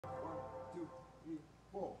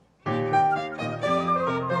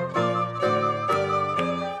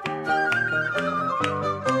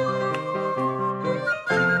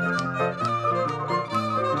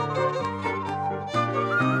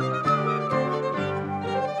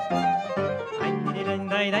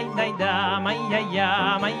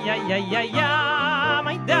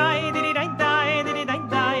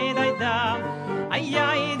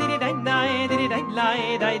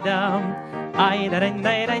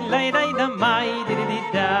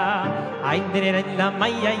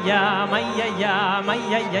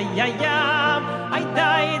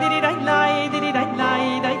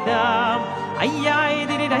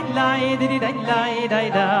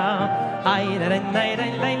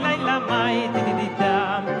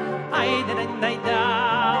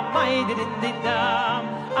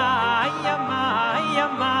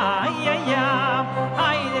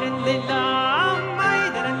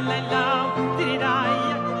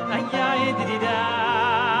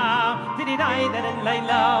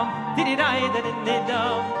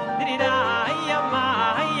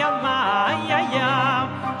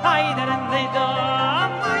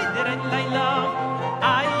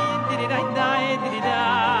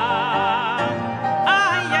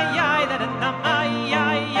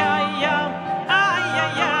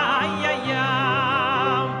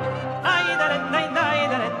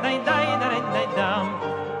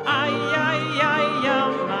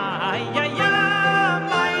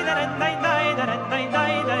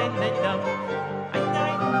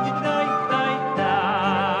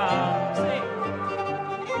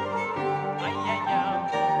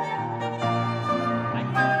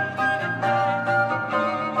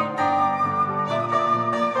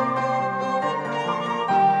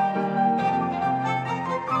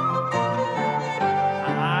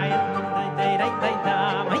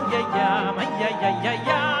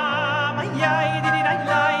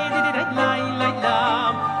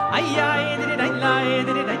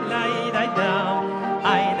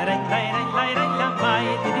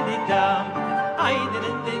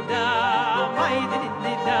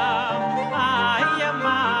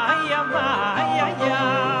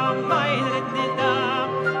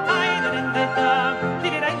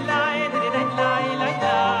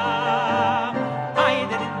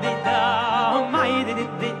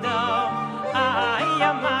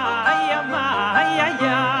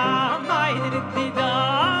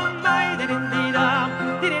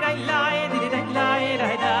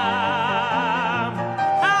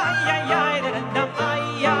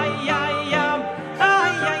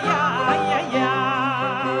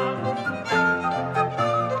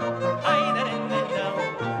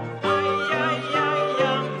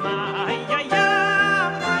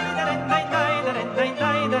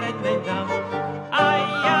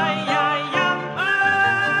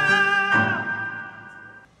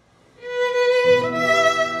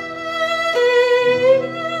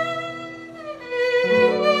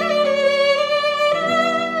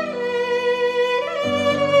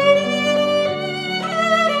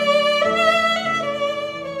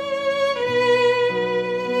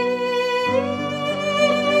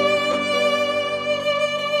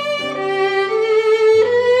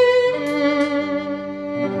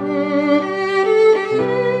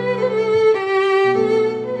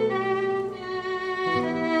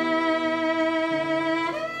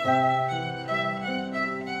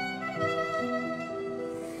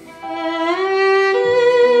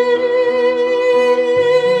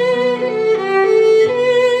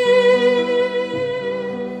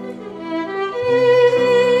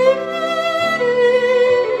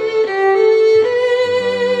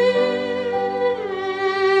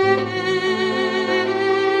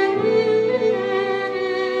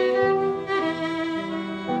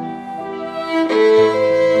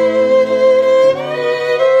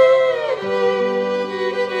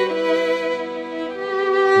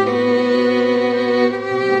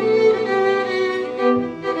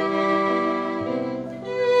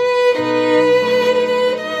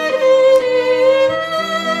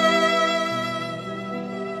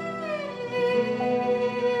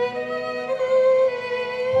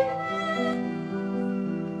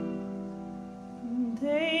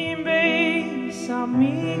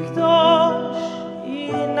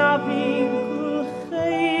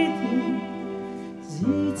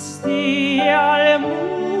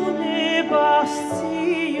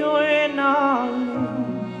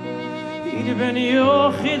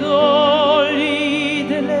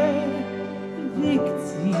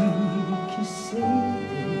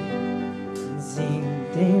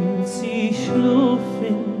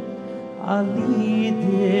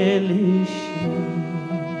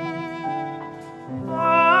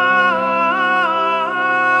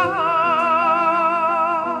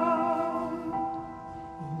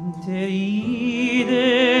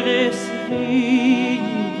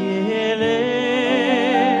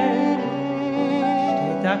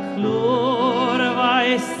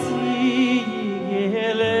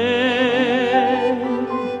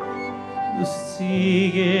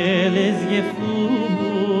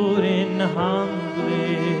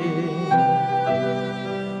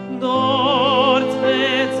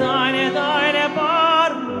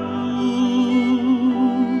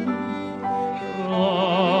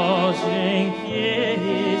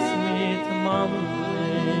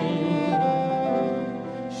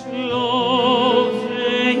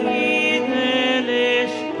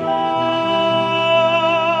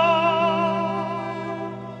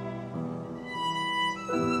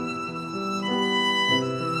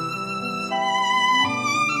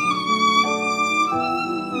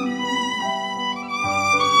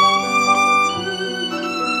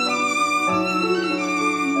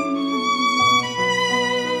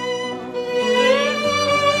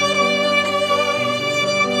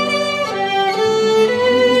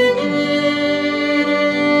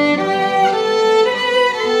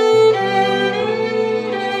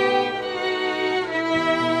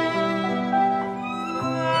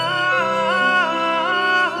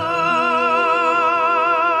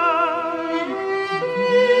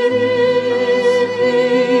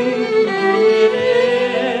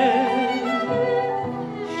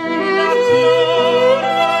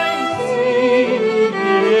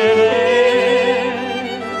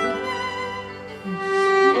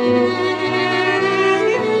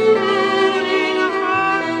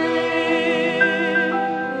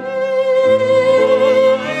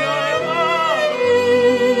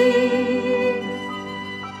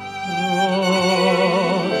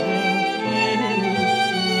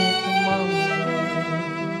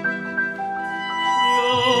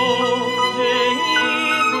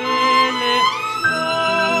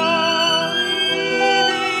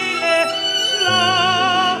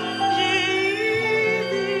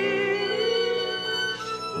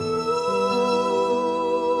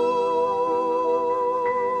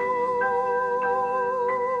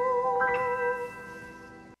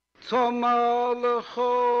Tzama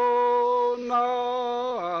lecho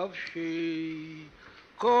nafshi,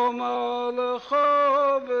 koma lecho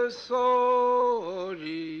besori,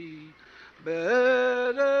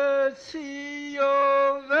 be'eretz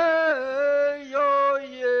Tzion ve'yoyeh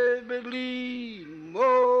b'limoyi.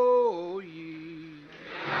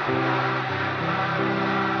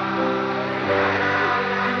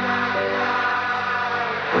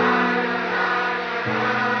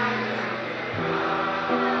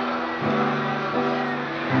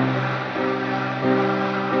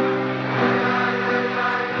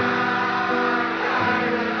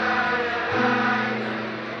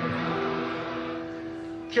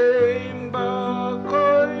 Came back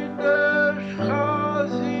kodesh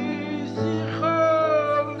chazis ichalilois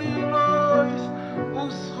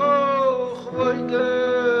uschoch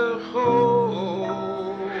voidecho.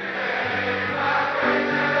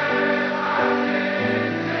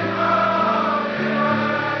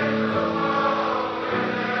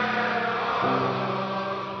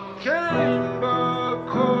 Came back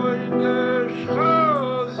kodesh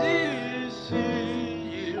chazis ichalilois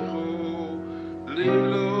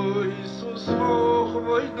uschoch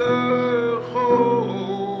voidecho.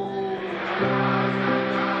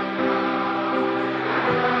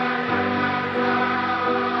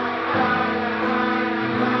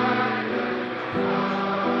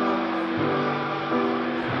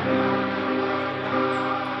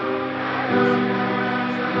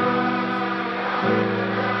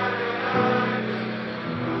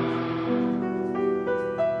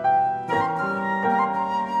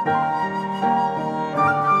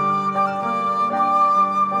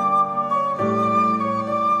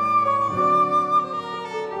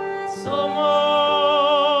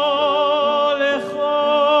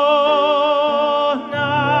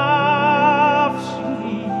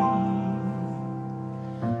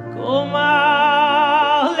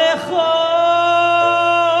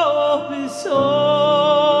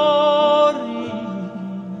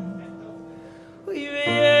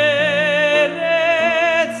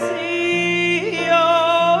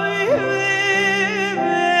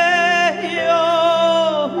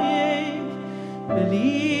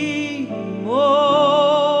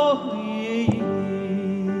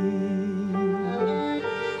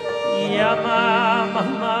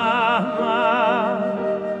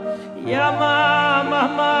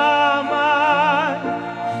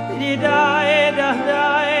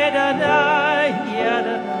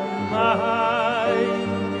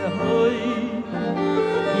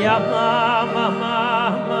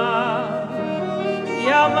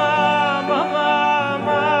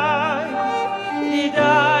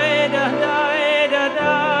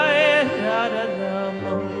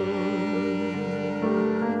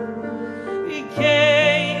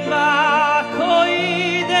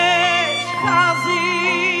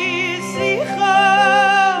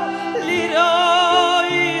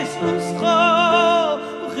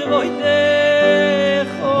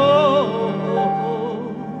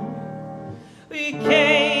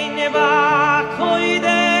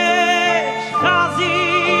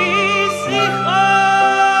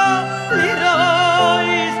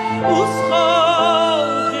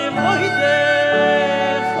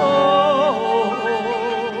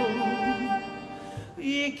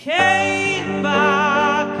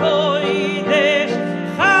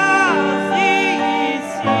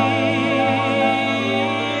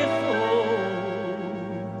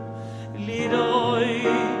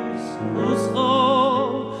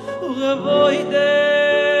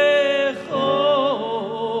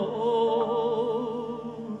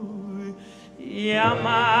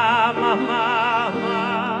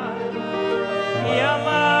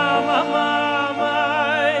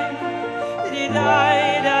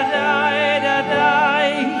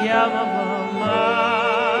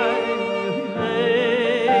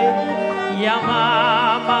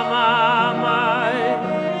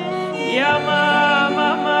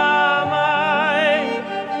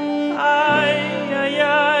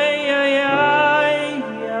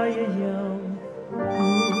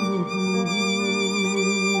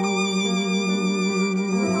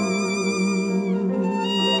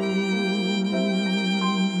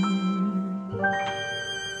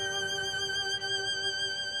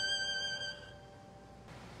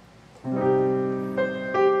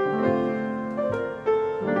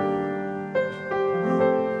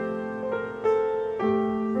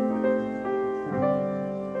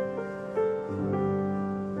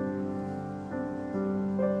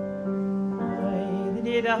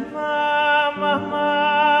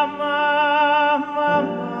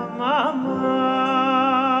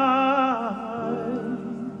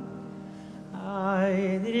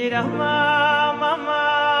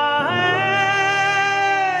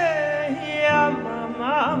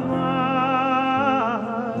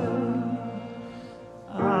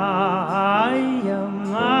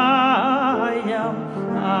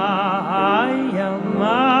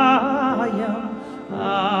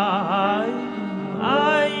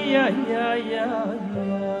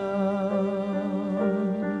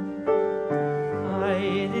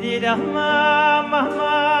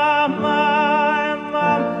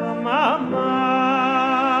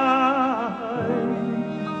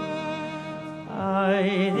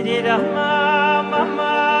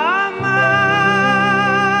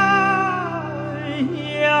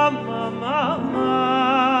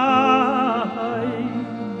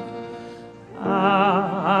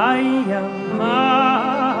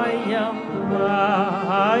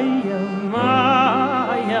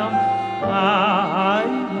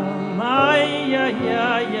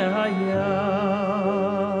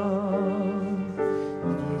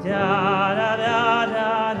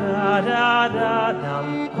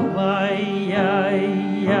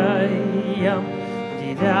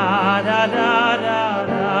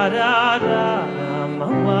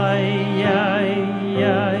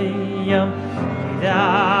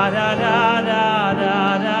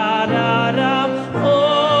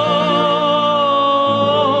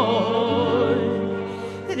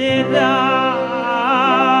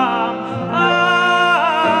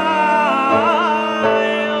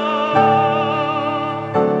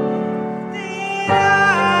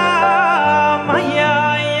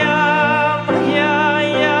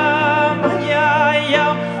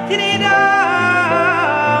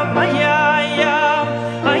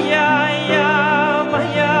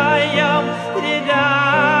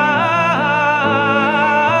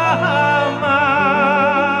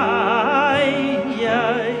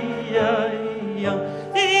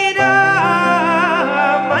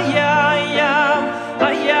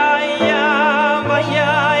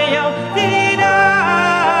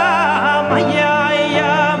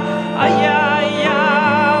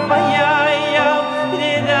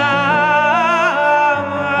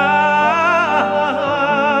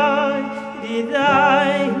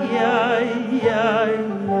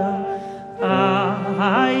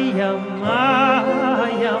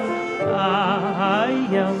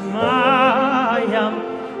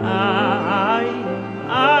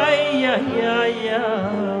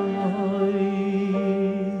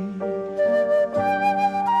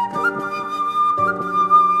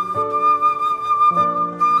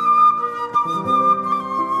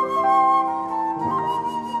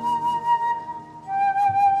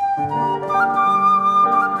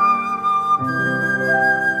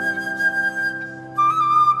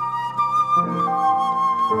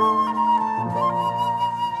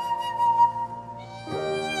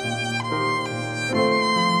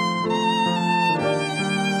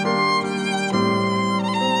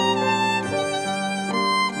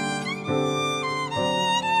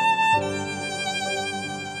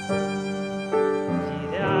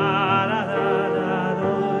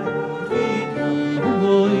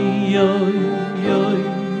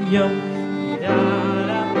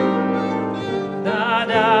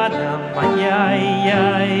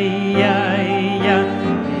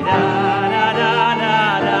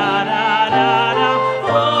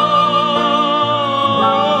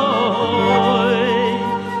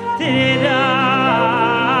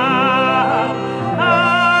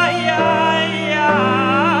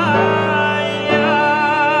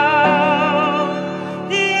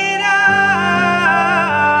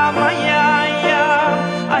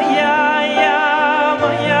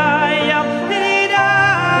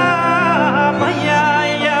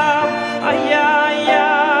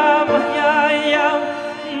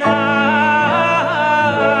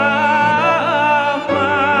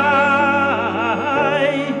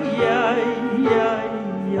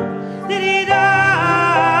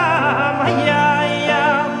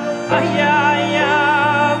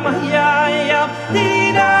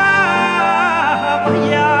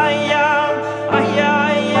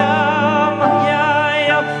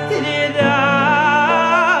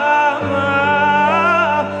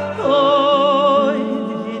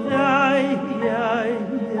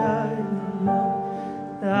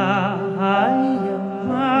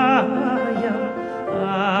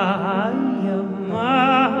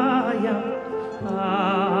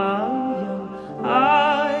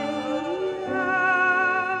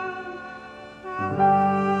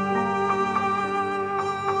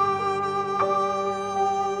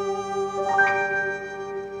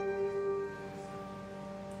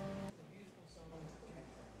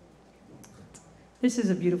 This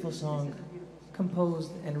is a beautiful song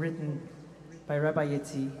composed and written by Rabbi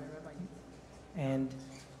Yitzi. And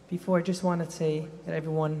before, I just want to say that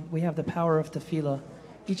everyone, we have the power of tefillah.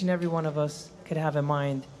 Each and every one of us could have in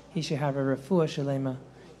mind, he should have a refuah shalema,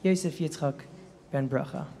 Yosef Yitzchak ben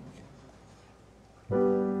Bracha.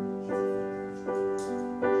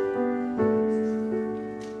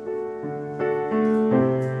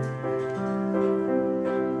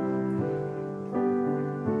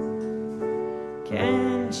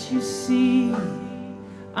 Can't you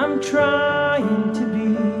I'm trying to be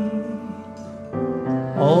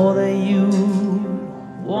all that you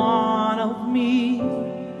want of me,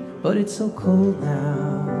 but it's so cold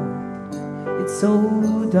now, it's so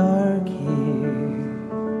dark here.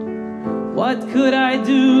 What could I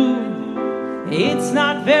do? It's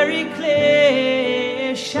not very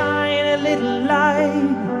clear. Shine a little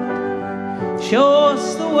light, show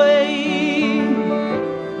us the way,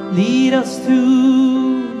 lead us to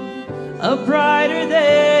a brighter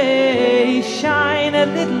day. Shine a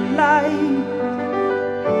little light,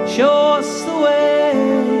 show us the way,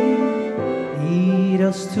 lead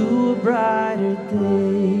us to a brighter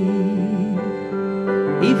day.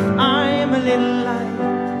 If I'm a little light,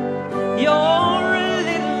 you're a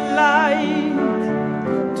little light,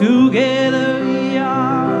 together we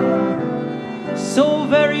are so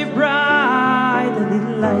very bright. A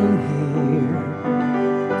little light here,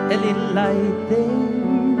 a little light there.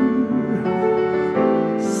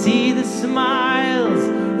 See the smiles,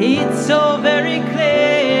 it's so very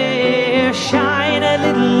clear. Shine a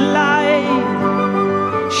little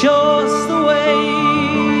light, show us the way,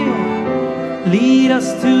 lead us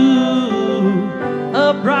to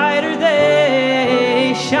a brighter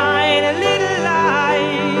day. Shine a little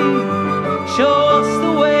light, show us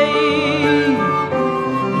the way,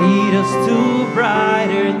 lead us to a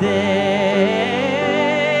brighter day.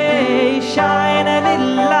 Shine a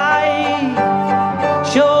little light,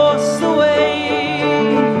 show us the way,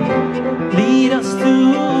 lead us to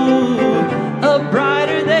a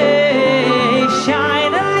brighter day.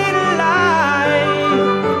 Shine a little light,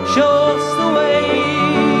 show us the way,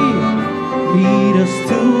 lead us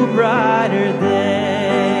to a brighter day.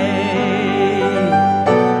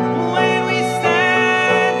 When we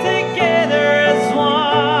stand together as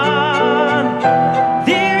one,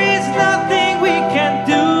 there is nothing we can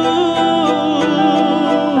do.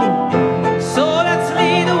 So let's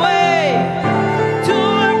lead the way to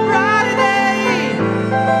a brighter day,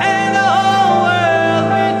 and the whole world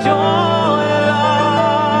will join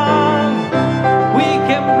along. We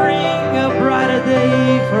can bring a brighter day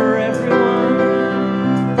for everyone.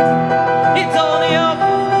 It's only up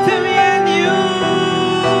to me and you.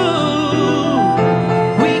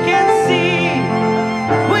 We can see,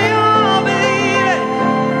 we all believe it.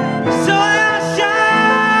 So now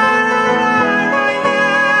shine right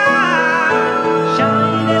now.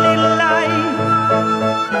 Shine a little light,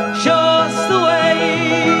 show us the way,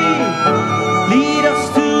 lead us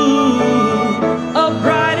to a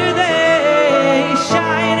brighter day.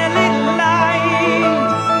 Shine a little light,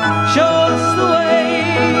 show us the way,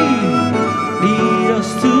 lead us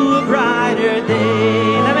to a brighter day.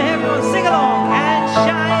 Let me hear everyone sing along. And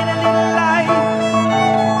shine a little light,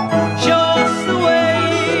 show us the way,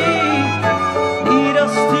 lead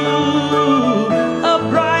us to a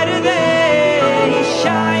brighter day.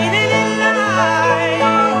 Shine a little light,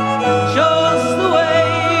 show us the way,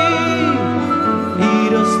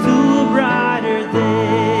 lead us to a brighter day.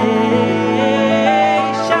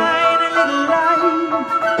 Shine a little light,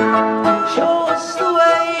 show us the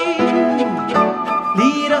way,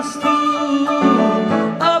 lead us to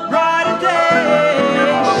a brighter day.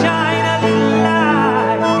 Shine a little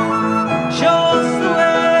light, show us the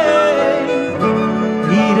way,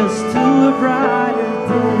 lead us to a brighter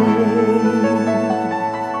day,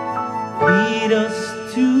 lead us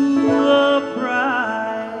to a brighter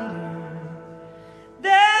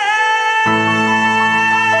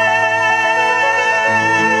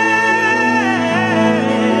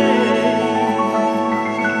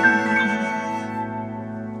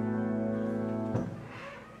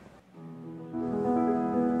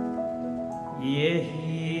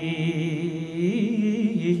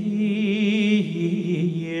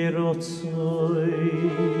Yehi rotzoi,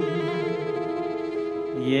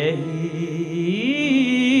 Yehi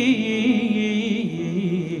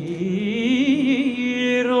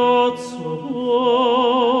rotzoi,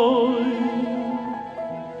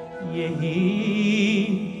 Yehi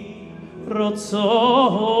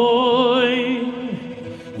rotzoi,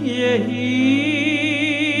 Yehi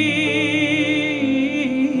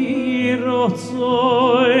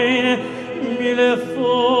rotzoi,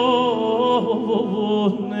 milefonecho,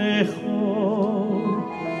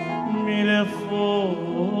 milefonecho,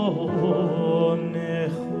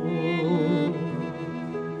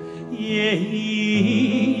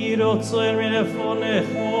 Yehi rotzoi,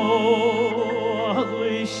 milefonecho,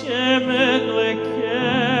 Adui Shem Elokeinu,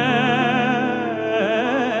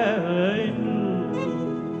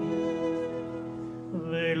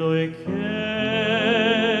 Ve'Elokei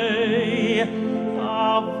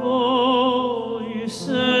Avoisenu.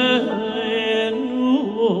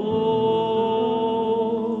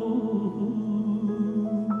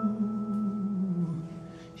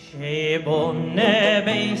 Sheyeboneh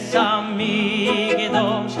beis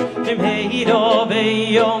hamikdash b'meiro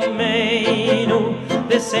b'yomeinu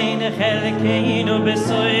v'sein chelkeinu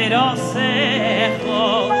b'soirasecho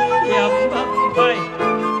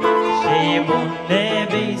Sheyeboneh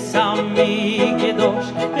beis hamikdash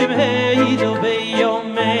b'meiro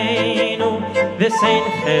b'yomeinu v'sein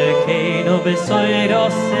chelkeinu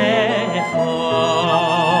b'soirasecho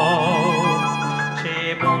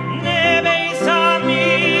Sheyeboneh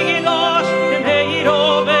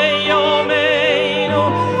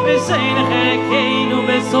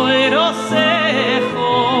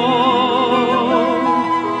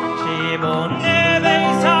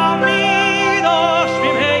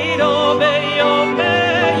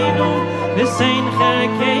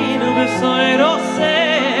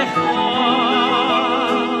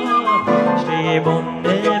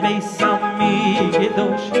beis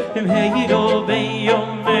hamikdash b'meiro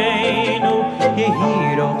b'yomeinu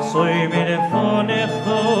yehirot soy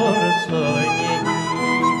milefonecho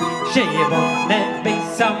Sheyeboneh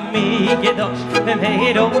beis hamikdash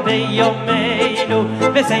b'meiro b'yomeinu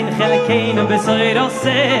v'sein chelkeinu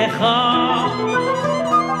b'soirasecha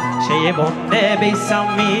Sheyeboneh beis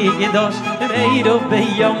hamikdash b'meiro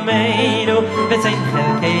b'yomeinu v'sein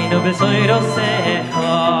chelkeinu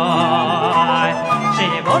b'soirasecha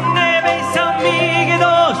Sheyeboneh beis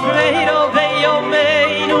hamikdash b'meiro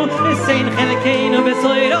b'yomeinu v'sein chelkeinu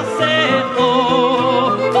b'soirasecha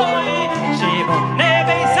Sheyeboneh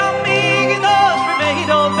beis hamikdash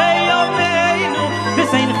b'meiro b'yomeinu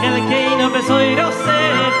v'sein chelkeinu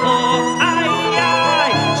b'soirasecha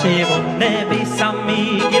Sheyeboneh beis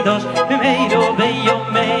hamikdash b'meiro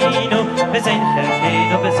b'yomeinu v'sein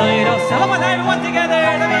chelkeinu b'soirasecha everyone together,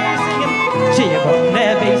 let me sing it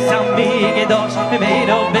Sheyeboneh beis hamikdash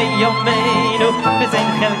b'meiro b'yomeinu v'sein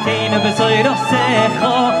chelkeinu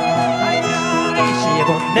b'soirasecha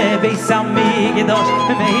Sheyeboneh beis hamikdash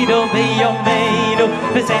b'meiro b'yomeinu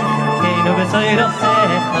v'sein chelkeinu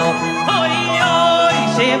b'soirasecha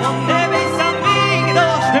Sheyeboneh beis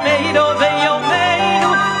hamikdash b'meiro b'yomeinu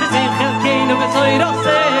v'sein chelkeinu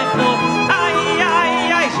b'soirasecha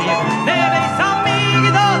Sheyeboneh beis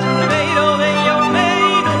hamikdash b'meiro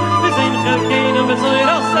b'yomeinu v'sein chelkeinu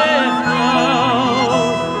b'soirasecha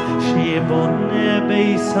Sheyeboneh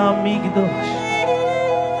beis hamikdash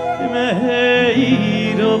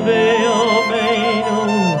b'meiro b'yomeinu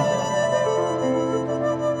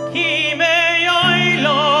ki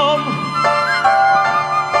me'olam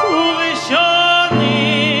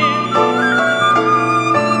u'rishonim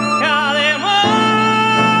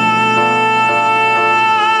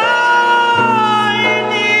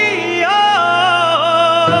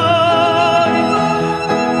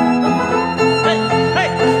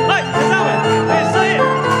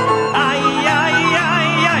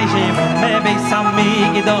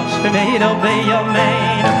Hamikdash b'meiro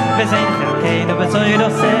b'yomeinu v'sein chelkeinu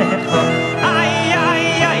b'soirasecha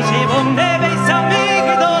Sheyeboneh beis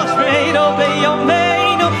hamikdash b'meiro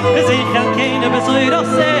b'yomeinu v'sein chelkeinu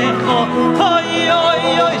b'soirasecha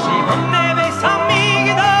Sheyeboneh beis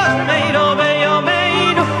hamikdash b'meiro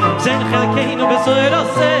b'yomeinu v'sein chelkeinu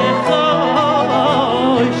b'soirasecha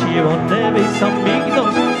Sheyeboneh beis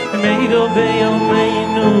hamikdash b'meiro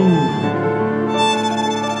b'yomeinu